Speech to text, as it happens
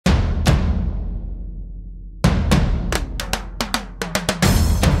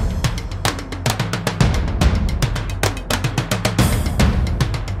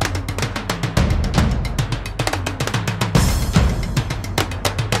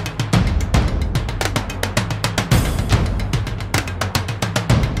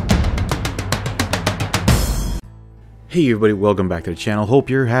Hey everybody, welcome back to the channel. Hope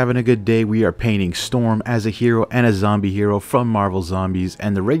you're having a good day. We are painting Storm as a hero and a zombie hero from Marvel Zombies,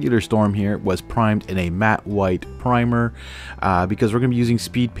 and the regular Storm here was primed in a matte white primer because we're going to be using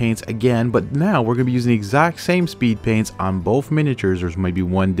speed paints again, but now we're going to be using the exact same speed paints on both miniatures. There's maybe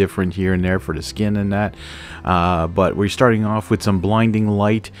one different here and there for the skin and that, but we're starting off with some blinding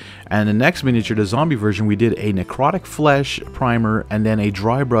light, and the next miniature, the zombie version, we did a Necrotic Flesh primer and then a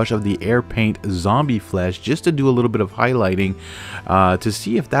dry brush of the air paint Zombie Flesh just to do a little bit of highlighting to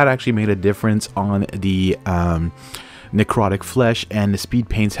see if that actually made a difference on the Necrotic Flesh and the speed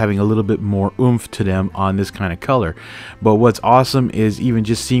paints having a little bit more oomph to them on this kind of color. But what's awesome is even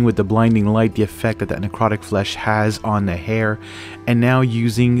just seeing with the blinding light the effect that Necrotic Flesh has on the hair, and now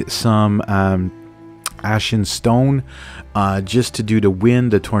using some Ashen Stone just to do the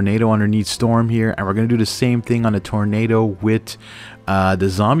wind, the tornado underneath Storm here, and we're going to do the same thing on the tornado with the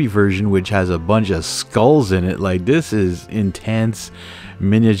zombie version, which has a bunch of skulls in it. Like, this is intense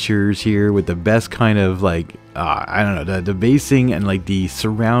miniatures here with the best kind of like I don't know, the basing and like the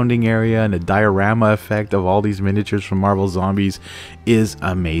surrounding area and the diorama effect of all these miniatures from Marvel Zombies is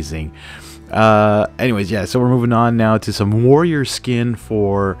amazing. Anyways, yeah, so we're moving on now to some warrior skin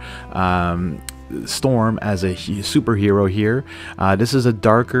for Storm as a superhero here. This is a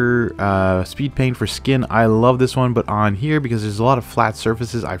darker speed paint for skin. I love this one, but on here, because there's a lot of flat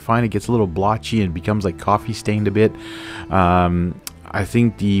surfaces, I find it gets a little blotchy and becomes like coffee stained a bit. I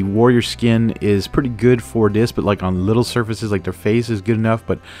think the warrior skin is pretty good for this, but like on little surfaces like their face is good enough,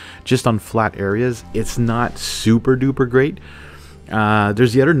 but just on flat areas it's not super duper great.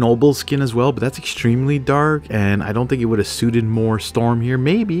 There's the other noble skin as well, but that's extremely dark, and I don't think it would have suited more Storm here.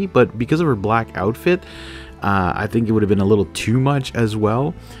 Maybe, but because of her black outfit, I think it would have been a little too much as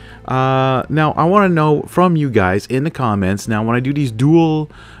well. Now I want to know from you guys in the comments, now when I do these dual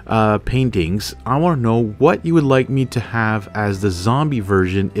paintings, I want to know what you would like me to have as the zombie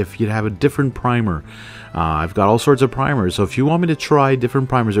version if you'd have a different primer. I've got all sorts of primers, so if you want me to try different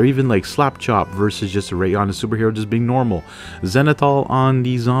primers, or even like Slap Chop versus just a Ray on the superhero just being normal, Zenithal on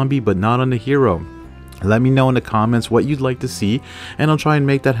the zombie but not on the hero, let me know in the comments what you'd like to see, and I'll try and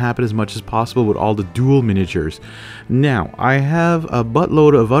make that happen as much as possible with all the dual miniatures. Now, I have a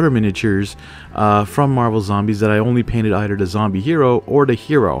buttload of other miniatures from Marvel Zombies that I only painted either the zombie hero or the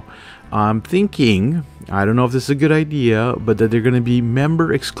hero. I'm thinking, I don't know if this is a good idea, but that they're going to be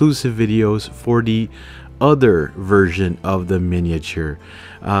member exclusive videos for the other version of the miniature.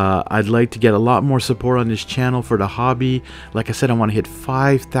 I'd like to get a lot more support on this channel for the hobby. Like I said, I want to hit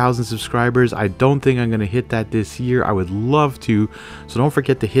 5,000 subscribers. I don't think I'm going to hit that this year. I would love to, so don't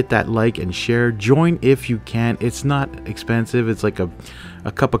forget to hit that like and share. Join if you can. It's not expensive. It's like a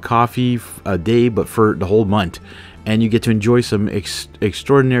cup of coffee a day, but for the whole month, and you get to enjoy some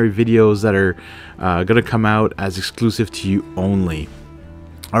extraordinary videos that are going to come out as exclusive to you only.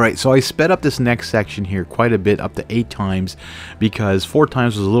 Alright, so I sped up this next section here quite a bit, up to 8 times, because 4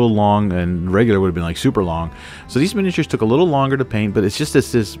 times was a little long and regular would have been like super long. So these miniatures took a little longer to paint, but it's just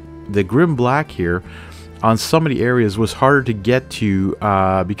the Grim Black here on some of the areas was harder to get to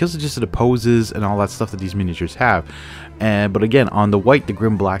because of just the poses and all that stuff that these miniatures have. But again, on the white, the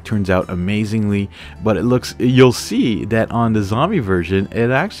Grim Black turns out amazingly, but it looks, you'll see that on the zombie version,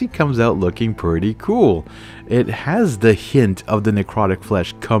 it actually comes out looking pretty cool. It has the hint of the Necrotic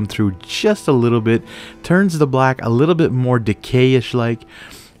Flesh come through just a little bit, turns the black a little bit more decay-ish like.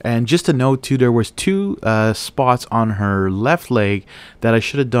 And just to note too, there was 2 spots on her left leg that I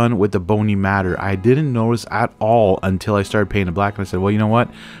should have done with the bony matter. I didn't notice at all until I started painting black, and I said, well, you know what,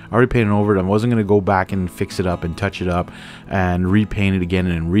 I already painted over it. I wasn't going to go back and fix it up and touch it up and repaint it again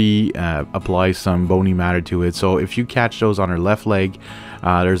and apply some bony matter to it. So if you catch those on her left leg,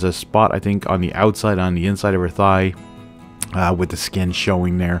 there's a spot I think on the outside, on the inside of her thigh, with the skin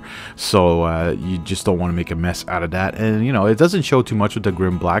showing there, so you just don't want to make a mess out of that. And you know, it doesn't show too much with the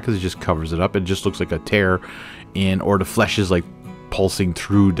Grim Black because it just covers it up. It just looks like a tear in, or the flesh is like pulsing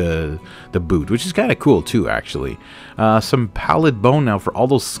through the boot, which is kind of cool too, actually. Some pallid bone now for all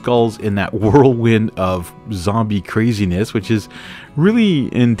those skulls in that whirlwind of zombie craziness, which is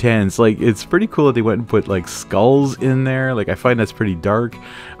really intense. Like, it's pretty cool that they went and put like skulls in there. Like, I find that's pretty dark.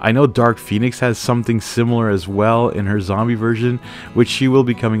 I know Dark Phoenix has something similar as well in her zombie version, which she will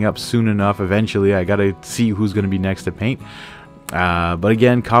be coming up soon enough. Eventually, I gotta see who's gonna be next to paint. But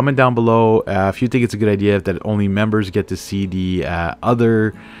again, comment down below if you think it's a good idea that only members get to see the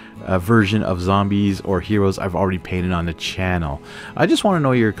other version of zombies or heroes I've already painted on the channel. I just want to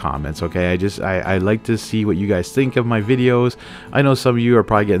know your comments, okay? I like to see what you guys think of my videos. I know some of you are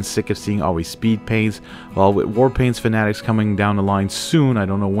probably getting sick of seeing always speed paints. Well, with War Paints Fanatics coming down the line soon, I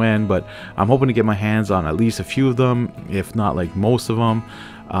don't know when, but I'm hoping to get my hands on at least a few of them, if not like most of them.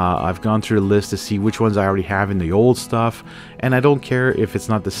 I've gone through the list to see which ones I already have in the old stuff, and I don't care if it's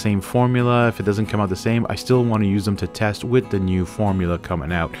not the same formula, if it doesn't come out the same. I still want to use them to test with the new formula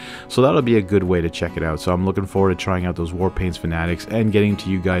coming out, so that'll be a good way to check it out. So I'm looking forward to trying out those War Paints Fanatics and getting to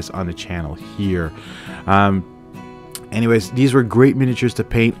you guys on the channel here. Anyways, these were great miniatures to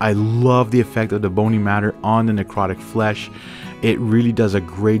paint. I love the effect of the bony matter on the necrotic flesh. It really does a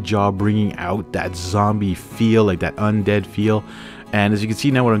great job bringing out that zombie feel, like that undead feel. And as you can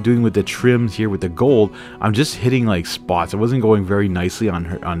see now, what I'm doing with the trims here with the gold, I'm just hitting like spots. It wasn't going very nicely on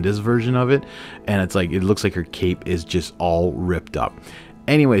her, on this version of it, and it's like it looks like her cape is just all ripped up.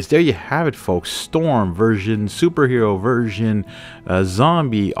 Anyways, there you have it, folks. Storm version, superhero version,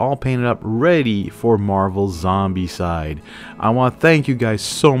 zombie, all painted up, ready for Marvel Zombicide. I want to thank you guys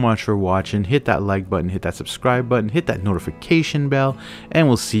so much for watching. Hit that like button, hit that subscribe button, hit that notification bell, and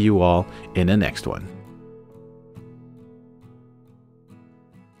we'll see you all in the next one.